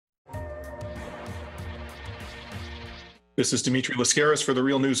This is Dimitri Lascaris for the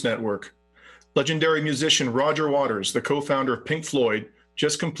Real News Network. Legendary musician Roger Waters, the co-founder of Pink Floyd,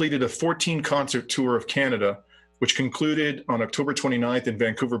 just completed a 14-concert tour of Canada, which concluded on October 29th in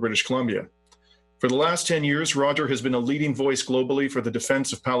Vancouver, British Columbia. For the last 10 years, Roger has been a leading voice globally for the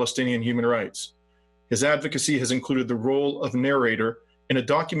defense of Palestinian human rights. His advocacy has included the role of narrator in a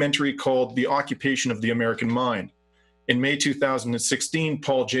documentary called The Occupation of the American Mind. In May 2016,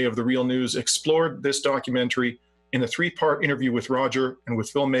 Paul Jay of The Real News explored this documentary in a 3-part interview with Roger and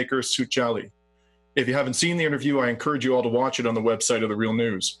with filmmaker Sut Jali. If you haven't seen the interview, I encourage you all to watch it on the website of The Real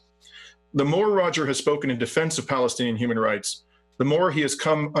News. The more Roger has spoken in defense of Palestinian human rights, the more he has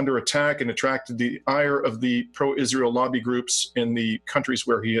come under attack and attracted the ire of the pro-Israel lobby groups in the countries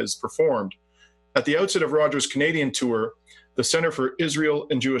where he has performed. At the outset of Roger's Canadian tour, the Centre for Israel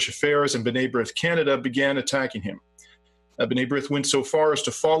and Jewish Affairs in B'nai B'rith, Canada began attacking him. B'nai B'rith went so far as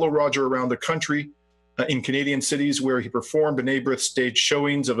to follow Roger around the country in Canadian cities where he performed. B'nai B'rith staged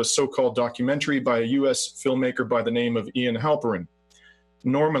showings of a so-called documentary by a U.S. filmmaker by the name of Ian Halperin.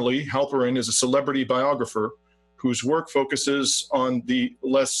 Normally, Halperin is a celebrity biographer whose work focuses on the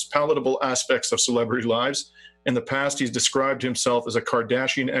less palatable aspects of celebrity lives. In the past, he's described himself as a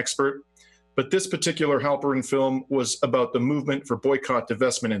Kardashian expert, but this particular Halperin film was about the movement for boycott,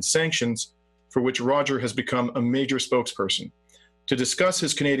 divestment, and sanctions, for which Roger has become a major spokesperson. To discuss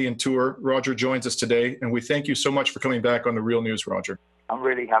his Canadian tour, Roger joins us today, and we thank you so much for coming back on The Real News, Roger. I'm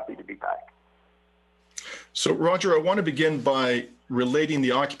really happy to be back. So, Roger, I want to begin by relating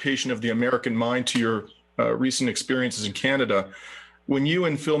the occupation of the American mind to your recent experiences in Canada. When you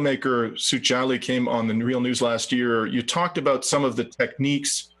and filmmaker Sut Jali came on The Real News last year, you talked about some of the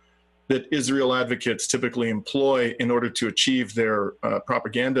techniques that Israel advocates typically employ in order to achieve their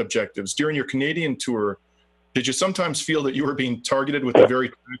propaganda objectives. During your Canadian tour, did you sometimes feel that you were being targeted with the very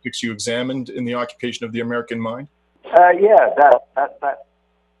tactics you examined in the occupation of the American mind? Yeah,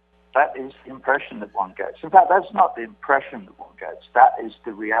 that is the impression that one gets. In fact, that's not the impression that one gets. That is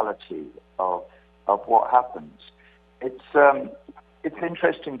the reality of what happens. It's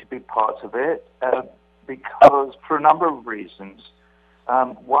interesting to be part of it because for a number of reasons.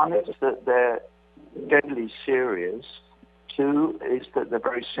 One is that they're deadly serious. 2 is that they're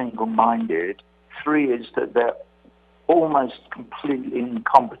very single-minded. 3 is that they're almost completely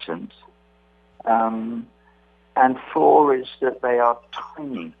incompetent. And 4 is that they are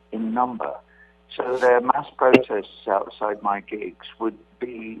tiny in number. So their mass protests outside my gigs would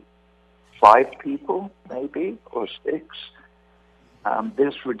be 5 people, maybe, or 6.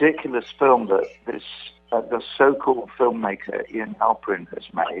 This ridiculous film that the so-called filmmaker Ian Halperin has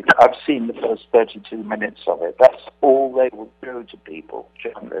made, I've seen the first 32 minutes of it. That's all they will do to people,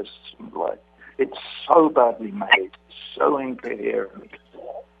 journalists and the like. It's so badly made, so incoherent.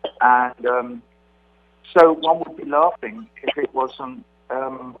 And so one would be laughing if it wasn't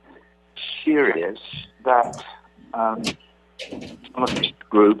serious that some of these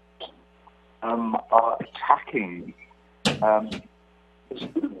groups are attacking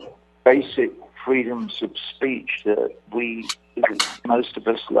basic freedoms of speech that most of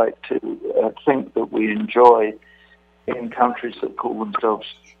us like to think that we enjoy in countries that call themselves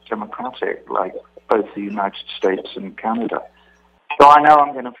democratic, like both the United States and Canada. So I know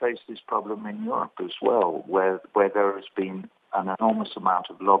I'm going to face this problem in Europe as well, where there has been an enormous amount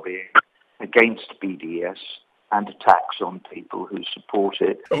of lobbying against BDS and attacks on people who support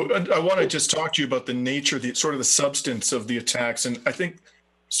it. I want to just talk to you about the nature, the sort of the substance of the attacks. And I think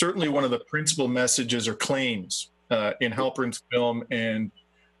certainly one of the principal messages or claims in Halperin's film and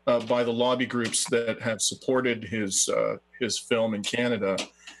by the lobby groups that have supported his film in Canada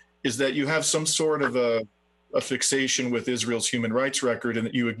is that you have some sort of a fixation with Israel's human rights record and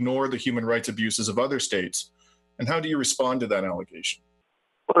that you ignore the human rights abuses of other states. And how do you respond to that allegation?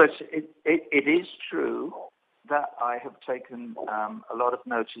 Well, it is true that I have taken a lot of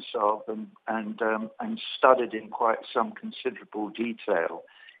notice of and studied in quite some considerable detail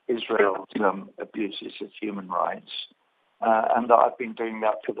Israel's abuses of human rights. And I've been doing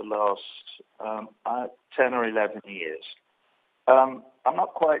that for the last 10 or 11 years. I'm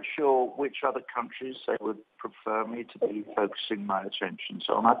not quite sure which other countries they would prefer me to be focusing my attention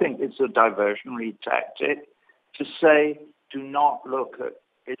on. I think it's a diversionary tactic to say, do not look at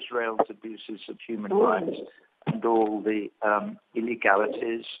Israel's abuses of human rights and all the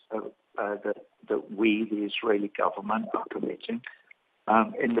illegalities that we, the Israeli government, are committing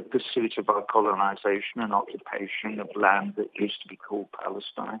in the pursuit of our colonization and occupation of land that used to be called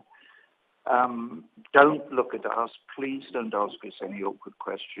Palestine. Don't look at us. Please don't ask us any awkward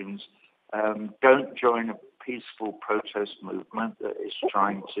questions. Don't join a peaceful protest movement that is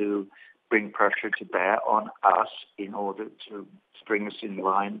trying to bring pressure to bear on us in order to bring us in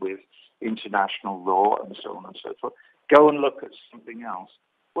line with international law and so on and so forth. Go and look at something else.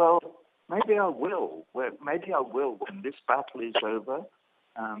 Well, maybe I will. Maybe I will when this battle is over,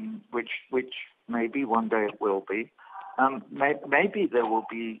 which maybe one day it will be. Maybe there will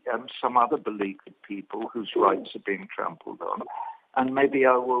be some other beleaguered people whose rights are being trampled on. And maybe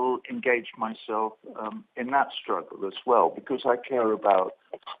I will engage myself in that struggle as well, because I care about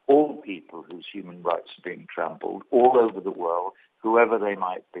all people whose human rights are being trampled all over the world, whoever they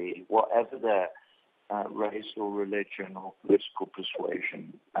might be, whatever their race or religion or political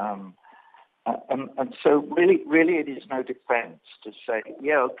persuasion. And so really it is no defense to say,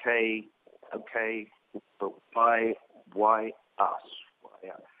 yeah, okay, but why us? Why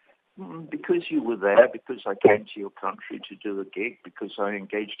us? Because you were there, because I came to your country to do a gig, because I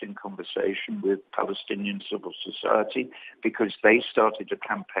engaged in conversation with Palestinian civil society, because they started a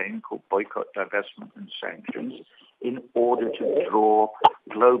campaign called Boycott, Divestment and Sanctions in order to draw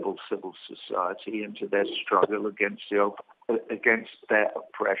global civil society into their struggle against their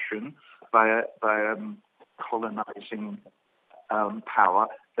oppression by colonizing power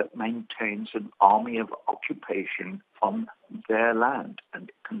that maintains an army of occupation on their land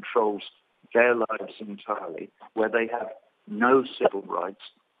and controls their lives entirely, where they have no civil rights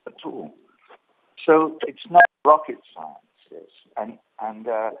at all. So it's not rocket science, this, and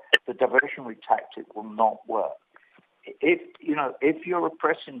the diversionary tactic will not work. If you're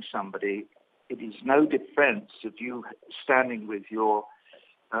oppressing somebody, it is no defense of you standing with your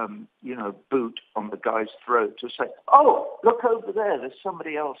boot on the guy's throat to say, oh, look over there, there's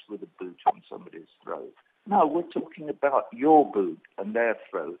somebody else with a boot on somebody's throat. No, we're talking about your boot and their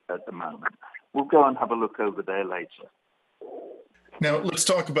throat at the moment. We'll go and have a look over there later. Now, let's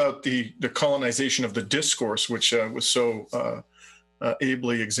talk about the colonization of the discourse, which was so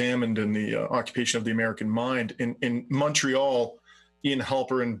ably examined in the occupation of the American mind. In Montreal, Ian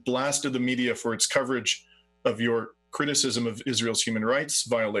Halperin blasted the media for its coverage of your criticism of Israel's human rights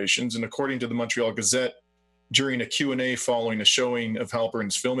violations. And according to the Montreal Gazette, during a Q&A following a showing of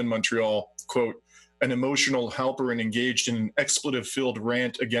Halperin's film in Montreal, quote, an emotional Halperin engaged in an expletive-filled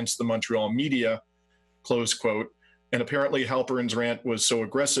rant against the Montreal media, close quote. And apparently Halperin's rant was so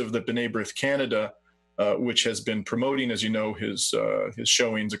aggressive that B'nai B'rith Canada, which has been promoting, as you know, his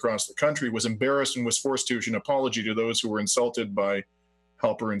showings across the country, was embarrassed and was forced to issue an apology to those who were insulted by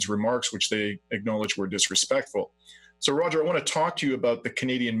Halperin's remarks, which they acknowledged were disrespectful. So, Roger, I want to talk to you about the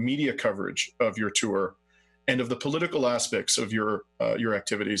Canadian media coverage of your tour and of the political aspects of your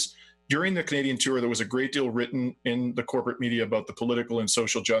activities. During the Canadian tour, there was a great deal written in the corporate media about the political and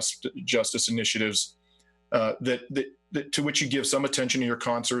social justice initiatives to which you give some attention in your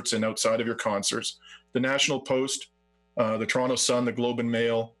concerts and outside of your concerts. The National Post, the Toronto Sun, the Globe and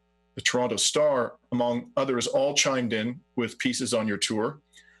Mail, the Toronto Star, among others, all chimed in with pieces on your tour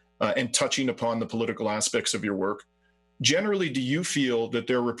and touching upon the political aspects of your work. Generally, do you feel that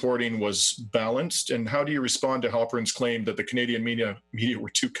their reporting was balanced? And how do you respond to Halperin's claim that the Canadian media were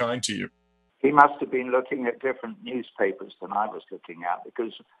too kind to you? He must have been looking at different newspapers than I was looking at,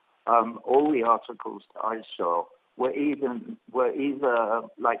 because all the articles that I saw were either,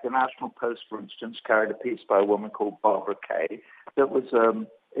 like the National Post, for instance, carried a piece by a woman called Barbara Kay that was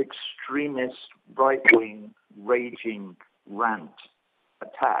extremist, right-wing, raging rant,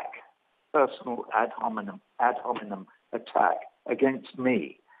 attack, personal ad hominem attack against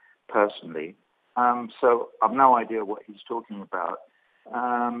me personally. So I've no idea what he's talking about.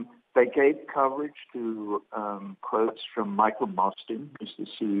 They gave coverage to quotes from Michael Mostyn, who's the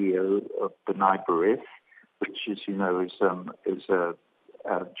CEO of B'nai B'rith, which, as you know, is a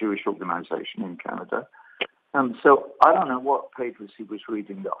Jewish organization in Canada. So I don't know what papers he was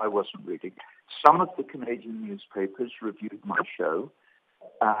reading that I wasn't reading. Some of the Canadian newspapers reviewed my show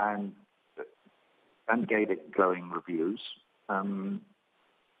and gave it glowing reviews,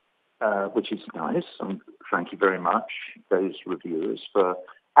 which is nice. And thank you very much, those reviewers, for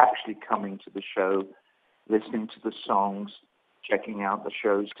actually coming to the show, listening to the songs, checking out the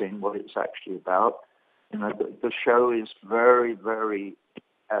show, seeing what it's actually about. You know, the show is very, very,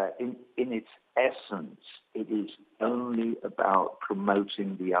 in its essence, it is only about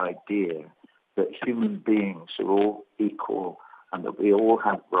promoting the idea that human beings are all equal and that we all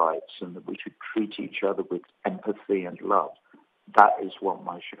have rights and that we should treat each other with empathy and love. That is what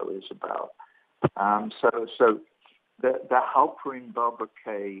my show is about. So the Halperin, Barbara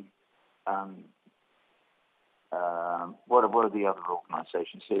Kay, what are the other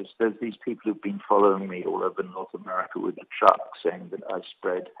organizations? There's these people who've been following me all over North America with a truck saying that I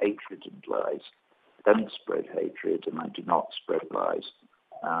spread hatred and lies. I don't spread hatred and I do not spread lies.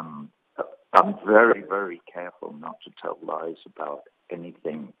 I'm very, very careful not to tell lies about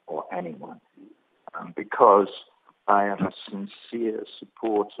anything or anyone, because I am a sincere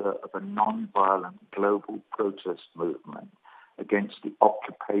supporter of a non-violent global protest movement against the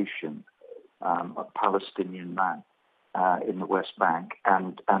occupation of Palestinian land in the West Bank,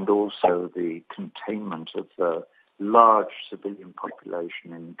 and also the containment of the large civilian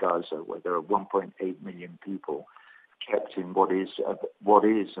population in Gaza, where there are 1.8 million people kept in what is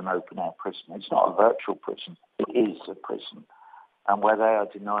an open-air prison. It's not a virtual prison; it is a prison, and where they are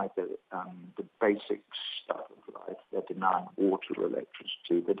denied the basic stuff of life. They're denied water,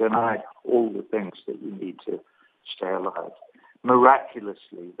 electricity. They're denied all the things that you need to stay alive.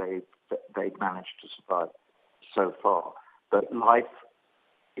 Miraculously, they've managed to survive so far, but life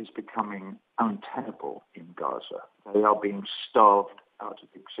is becoming untenable in Gaza. They are being starved out of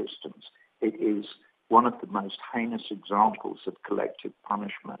existence. It is one of the most heinous examples of collective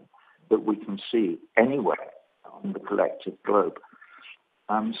punishment that we can see anywhere on the collective globe.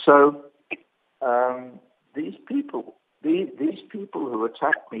 These people who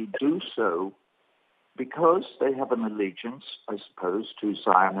attack me do so because they have an allegiance, I suppose, to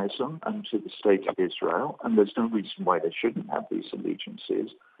Zionism and to the State of Israel, and there's no reason why they shouldn't have these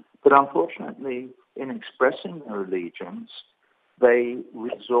allegiances. But unfortunately, in expressing their allegiance, they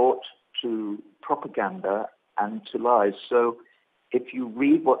resort to propaganda and to lies. So if you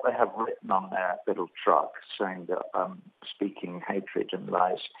read what they have written on their little truck saying that I'm speaking hatred and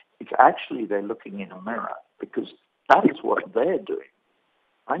lies, it's actually they're looking in a mirror, because that is what they're doing.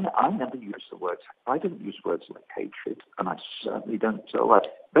 I never use the words. I don't use words like hatred, and I certainly don't tell lies.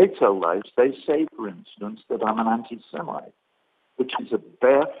 They tell lies. They say, for instance, that I'm an anti-Semite, which is a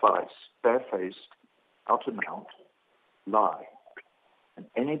barefaced, out-and-out lie. And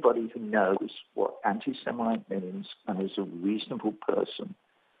anybody who knows what anti-Semite means and is a reasonable person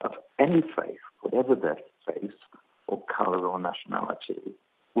of any faith, whatever their faith or color or nationality,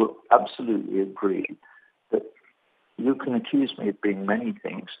 will absolutely agree that you can accuse me of being many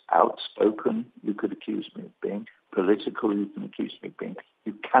things: outspoken, you could accuse me of being political, you can accuse me of being,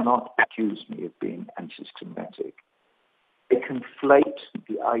 you cannot accuse me of being anti-Semitic. They conflate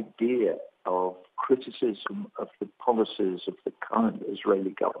the idea of criticism of the policies of the current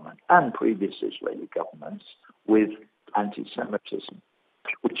Israeli government and previous Israeli governments with anti-Semitism,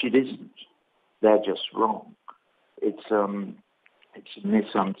 which it isn't. They're just wrong. It's a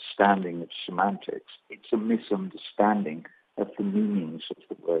misunderstanding of semantics. It's a misunderstanding of the meanings of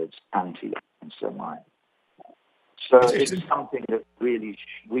the words anti and Semite. So it's something that really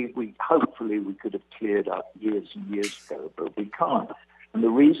we hopefully we could have cleared up years and years ago, but we can't. And the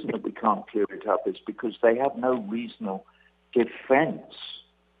reason that we can't clear it up is because they have no reasonable defense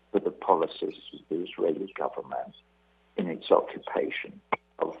for the policies of the Israeli government in its occupation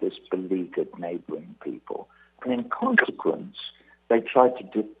of this beleaguered neighboring people. And in consequence, they try to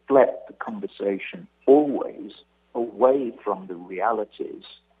deflect the conversation always away from the realities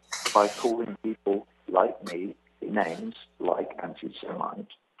by calling people like me names like anti-Semite.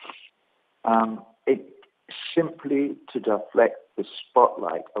 It simply to deflect the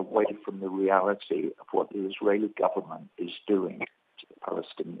spotlight away from the reality of what the Israeli government is doing to the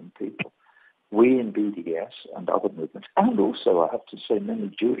Palestinian people. We in BDS and other movements, and also I have to say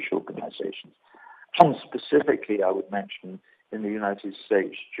many Jewish organizations, and specifically I would mention in the United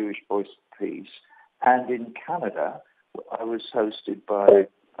States, Jewish Voice of Peace, and in Canada, I was hosted by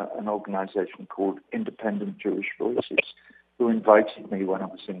an organization called Independent Jewish Voices, who invited me when I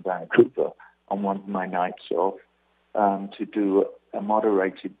was in Vancouver on one of my nights off to do a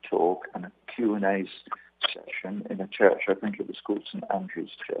moderated talk and a Q&A session in a church. I think it was called St.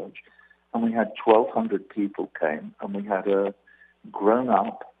 Andrew's Church. And we had 1,200 people came, and we had a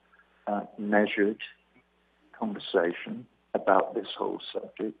grown-up, measured conversation about this whole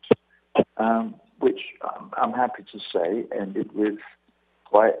subject, which I'm happy to say ended with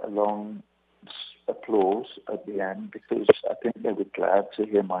quite a long applause at the end, because I think they were glad to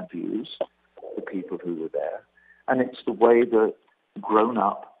hear my views, the people who were there. And it's the way that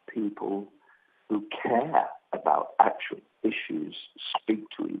grown-up people who care about actual issues speak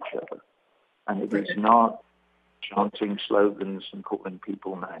to each other. And it is not chanting slogans and calling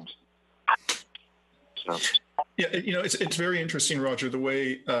people names. So. Yeah, it's very interesting, Roger, the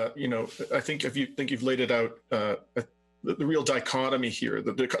way, I think if you think you've laid it out, the real dichotomy here,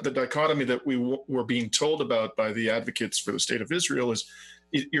 the dichotomy that we were being told about by the advocates for the state of Israel is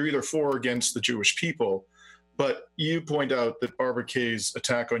you're either for or against the Jewish people. But you point out that Barbara Kay's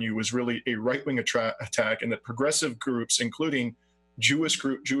attack on you was really a right-wing attack, and that progressive groups, including Jewish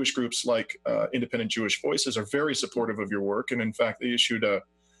groups like Independent Jewish Voices, are very supportive of your work. And in fact, they issued a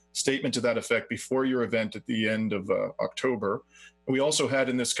statement to that effect before your event at the end of October. And we also had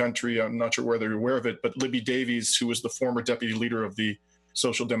in this country, I'm not sure whether you're aware of it, but Libby Davies, who was the former deputy leader of the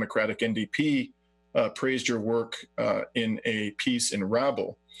Social Democratic NDP, praised your work in a piece in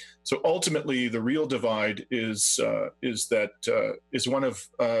Rabble. So ultimately, the real divide is one of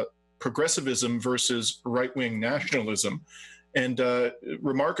progressivism versus right-wing nationalism. And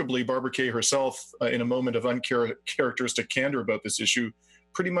remarkably, Barbara Kay herself, in a moment of uncharacteristic candor about this issue,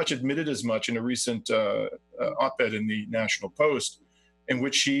 pretty much admitted as much in a recent op-ed in the National Post, in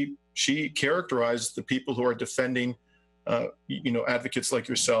which she characterized the people who are defending, advocates like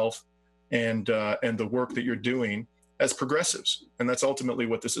yourself and the work that you're doing as progressives. And that's ultimately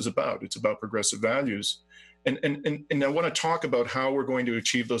what this is about. It's about progressive values. And I want to talk about how we're going to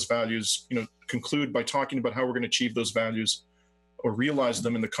achieve those values, conclude by talking about how we're going to achieve those values or realize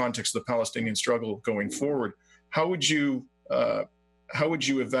them in the context of the Palestinian struggle going forward. How would you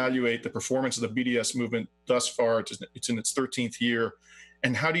evaluate the performance of the BDS movement thus far? It's in its 13th year.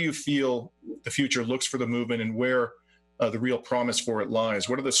 And how do you feel the future looks for the movement and where the real promise for it lies?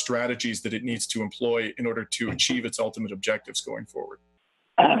 What are the strategies that it needs to employ in order to achieve its ultimate objectives going forward?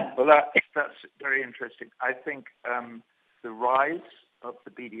 Well, that's very interesting. I think the rise of the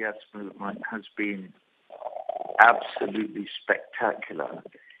BDS movement has been absolutely spectacular.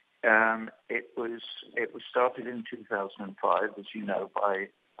 It was started in 2005, as you know, by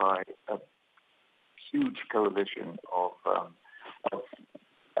a huge coalition of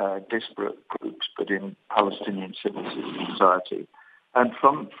disparate groups, but in Palestinian civil society. And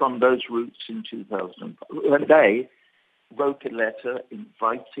from those roots in 2000, when they wrote a letter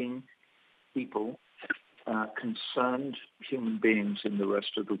inviting people, concerned human beings in the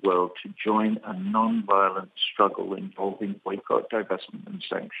rest of the world, to join a non-violent struggle involving boycott, divestment, and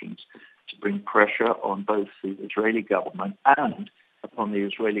sanctions to bring pressure on both the Israeli government and upon the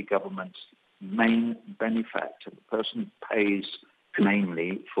Israeli government's main benefactor, the person who pays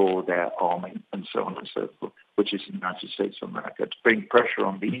mainly for their army and so on and so forth, which is the United States of America, to bring pressure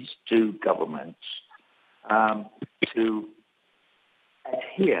on these two governments to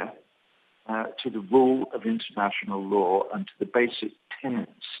adhere to the rule of international law and to the basic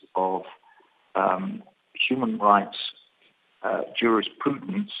tenets of human rights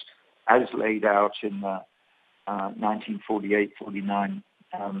jurisprudence as laid out in the 1948-49,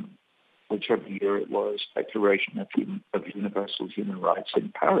 whichever year it was, Declaration of Universal Human Rights in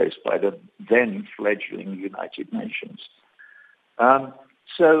Paris by the then fledgling United Nations.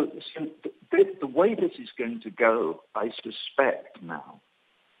 So the way this is going to go, I suspect now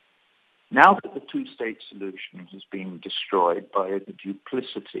that the two-state solution has been destroyed by the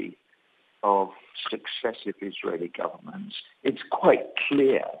duplicity of successive Israeli governments, it's quite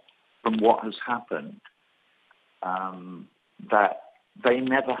clear from what has happened that they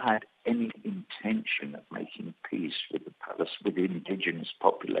never had any intention of making peace with the indigenous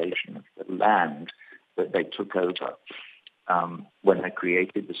population of the land that they took over when they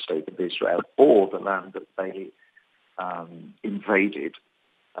created the State of Israel, or the land that they invaded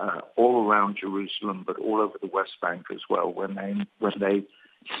all around Jerusalem, but all over the West Bank as well, when they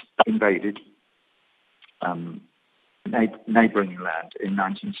invaded neighboring land in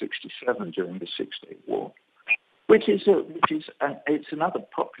 1967 during the Six-Day War. It's another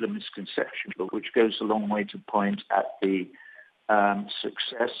popular misconception, but which goes a long way to point at the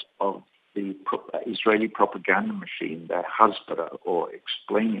success of the Israeli propaganda machine, their Hasbara, or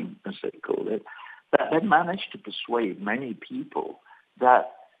explaining, as they call it, that they managed to persuade many people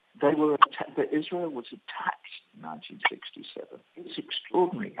that that Israel was attacked in 1967. It's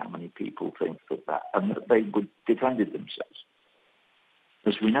extraordinary how many people think that, and that they would defended themselves.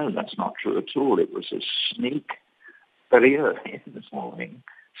 As we know, that's not true at all. It was a sneak, very early this morning,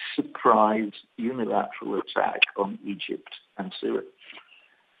 surprise unilateral attack on Egypt and Syria.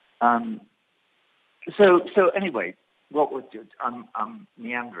 So anyway, what we're doing, I'm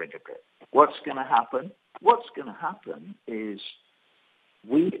meandering a bit. What's going to happen? What's going to happen is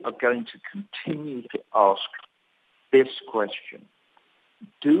we are going to continue to ask this question.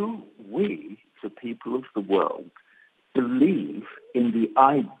 Do we, the people of the world, believe in the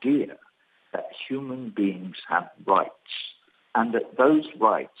idea that human beings have rights and that those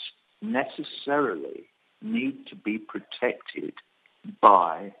rights necessarily need to be protected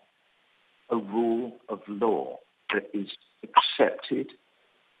by a rule of law that is accepted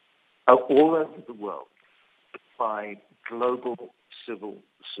all over the world by global civil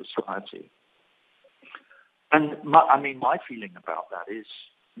society? And my feeling about that is,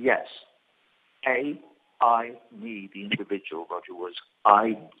 yes, I, me, the individual, Roger Woods,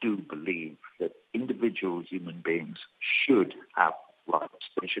 I do believe that individual human beings should have rights.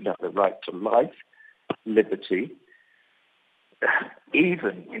 They should have the right to life, liberty,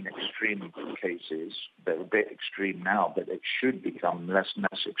 even in extreme cases. They're a bit extreme now, but it should become less and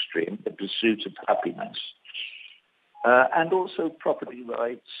less extreme, the pursuit of happiness. And also property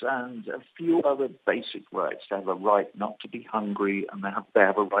rights and a few other basic rights. They have a right not to be hungry, and they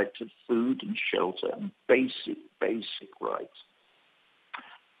have a right to food and shelter and basic rights.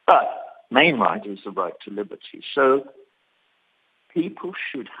 But main right is the right to liberty. So people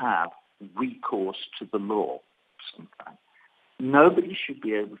should have recourse to the law sometimes. Nobody should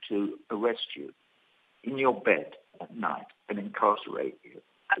be able to arrest you in your bed at night and incarcerate you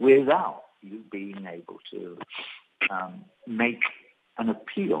without you being able to make an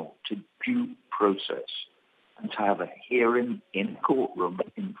appeal to due process and to have a hearing in a courtroom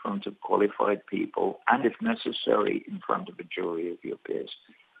in front of qualified people and, if necessary, in front of a jury of your peers.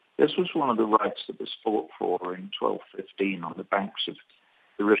 This was one of the rights that was fought for in 1215 on the banks of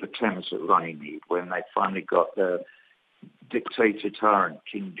the River Thames at Runnymede, when they finally got the dictator tyrant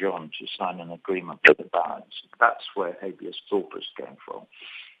King John to sign an agreement with the barons. That's where habeas corpus came from.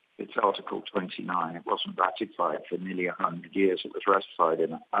 It's Article 29. It wasn't ratified for nearly 100 years. It was ratified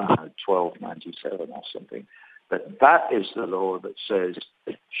in, 1297 or something. But that is the law that says,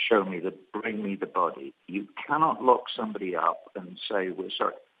 bring me the body. You cannot lock somebody up and say, we're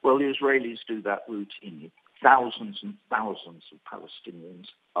sorry. Well, the Israelis do that routinely. Thousands and thousands of Palestinians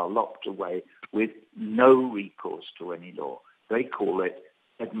are locked away with no recourse to any law. They call it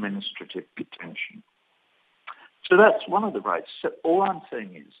administrative detention. So that's one of the rights. So all I'm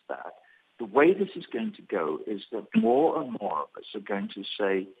saying is that the way this is going to go is that more and more of us are going to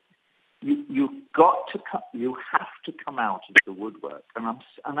say, you have to come out of the woodwork.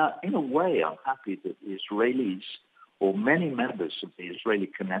 In a way, I'm happy that the Israelis, or many members of the Israeli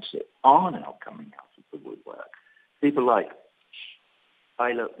Knesset, are now coming out of the woodwork. People like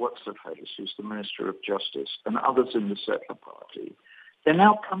Ayla What's-Her-Face, who's the Minister of Justice, and others in the Settler Party, they're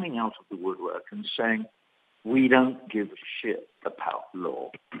now coming out of the woodwork and saying, we don't give a shit about law.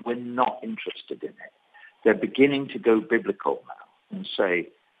 We're not interested in it. They're beginning to go biblical now and say,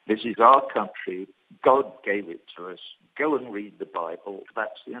 this is our country. God gave it to us. Go and read the Bible.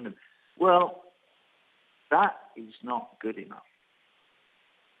 That's the end of it. Well, that is not good enough.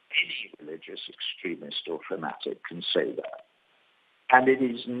 Any religious extremist or fanatic can say that. And it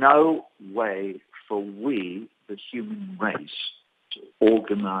is no way for we, the human race, to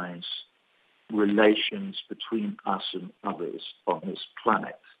organize relations between us and others on this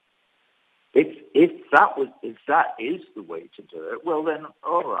planet. If that is the way to do it, well then,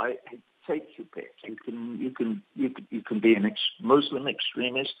 all right, take your pick. You can be a Muslim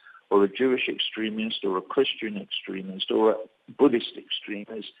extremist, or a Jewish extremist, or a Christian extremist, or a Buddhist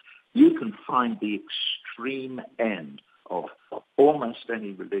extremist. You can find the extreme end of almost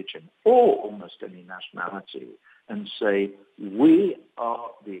any religion or almost any nationality and say, we are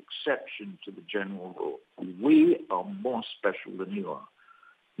the exception to the general rule. We are more special than you are.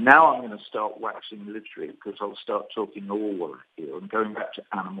 Now I'm going to start waxing literary, because I'll start talking all here and going back to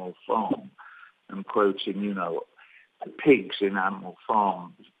Animal Farm and quoting, the pigs in Animal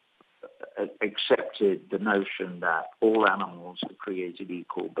Farm accepted the notion that all animals are created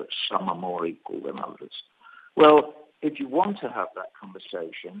equal, but some are more equal than others. Well, if you want to have that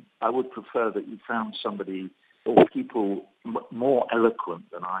conversation, I would prefer that you found somebody or people more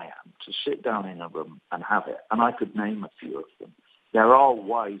eloquent than I am to sit down in a room and have it. And I could name a few of them. There are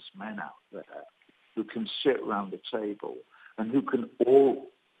wise men out there who can sit around the table and who can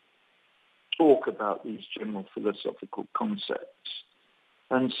all talk about these general philosophical concepts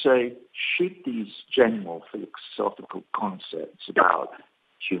and say, should these general philosophical concepts about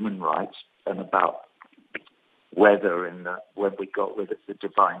human rights and about whether when we got rid of the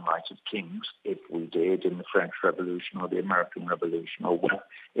divine right of kings, if we did in the French Revolution or the American Revolution, or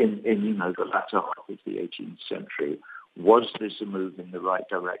in the latter half of the 18th century, was this a move in the right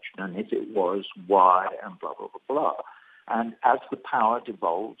direction? And if it was, why? And blah, blah, blah, blah. And as the power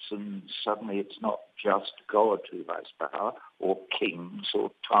devolves, and suddenly it's not just God who has power, or kings,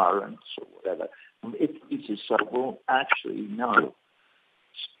 or tyrants, or whatever, it is so, well, actually, no,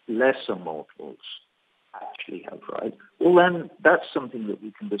 lesser mortals actually have right. Well, then that's something that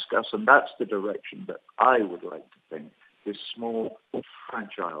we can discuss, and that's the direction that I would like to think this small,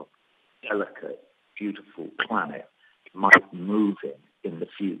 fragile, delicate, beautiful planet might move in the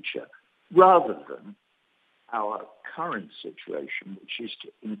future, rather than our current situation, which is to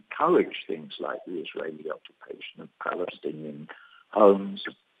encourage things like the Israeli occupation of Palestinian homes,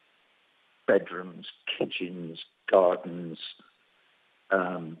 bedrooms, kitchens, gardens,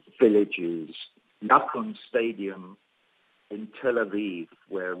 villages. Nakon Stadium in Tel Aviv,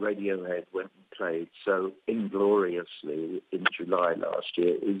 where Radiohead went and played so ingloriously in July last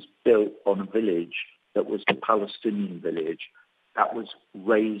year, is built on a village that was a Palestinian village that was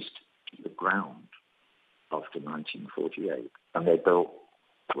razed to the ground after 1948. And they built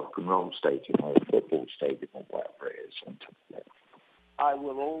a rock and roll stadium or a football stadium or whatever it is on top of it. I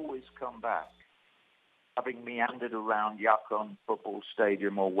will always come back, having meandered around Yukon football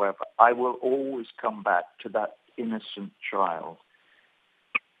stadium or wherever, I will always come back to that innocent child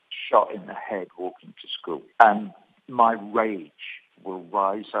shot in the head walking to school. And my rage will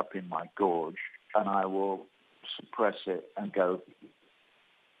rise up in my gorge, and I will suppress it and go,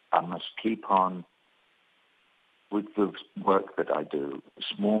 I must keep on with the work that I do,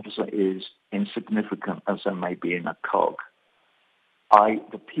 small as it is, insignificant as I may be in a cog.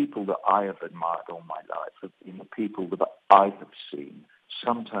 The people that I have admired all my life have been the people that I have seen,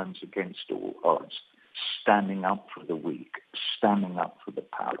 sometimes against all odds, standing up for the weak, standing up for the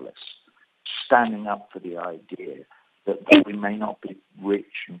powerless, standing up for the idea that though we may not be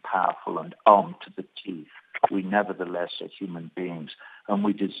rich and powerful and armed to the teeth, we nevertheless are human beings, and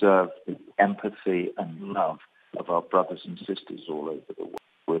we deserve the empathy and love of our brothers and sisters all over the world.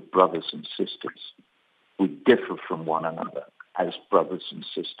 We're brothers and sisters. We differ from one another, as brothers and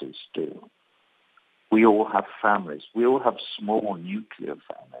sisters do. We all have families. We all have small nuclear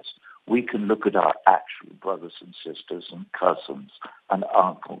families. We can look at our actual brothers and sisters and cousins and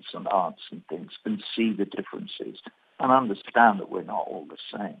uncles and aunts and things and see the differences and understand that we're not all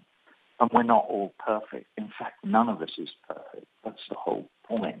the same. And we're not all perfect. In fact, none of us is perfect. That's the whole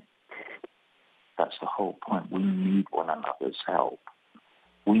point. That's the whole point. We need one another's help.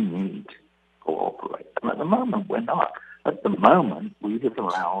 We need to cooperate. And at the moment, we're not. At the moment, we have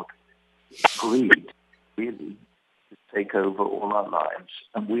allowed greed, really, to take over all our lives.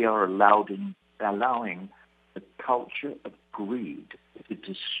 And we are allowing the culture of greed to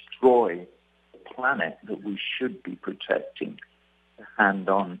destroy the planet that we should be protecting, to hand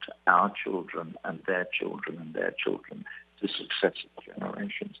on to our children and their children and their children, to successive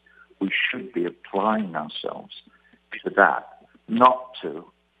generations. We should be applying ourselves to that, not to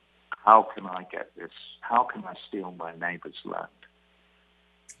how can I get this? How can I steal my neighbor's land?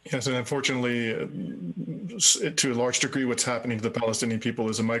 Yes, and unfortunately, to a large degree, what's happening to the Palestinian people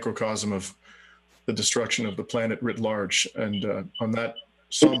is a microcosm of the destruction of the planet writ large. And on that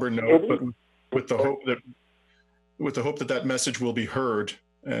somber note, but with the hope that that message will be heard.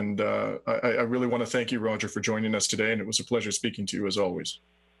 And I really want to thank you, Roger, for joining us today. And it was a pleasure speaking to you as always.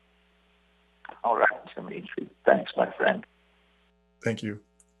 All right, Dimitri. Thanks, my friend. Thank you.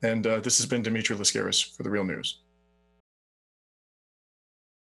 And this has been Dimitri Lascaris for The Real News.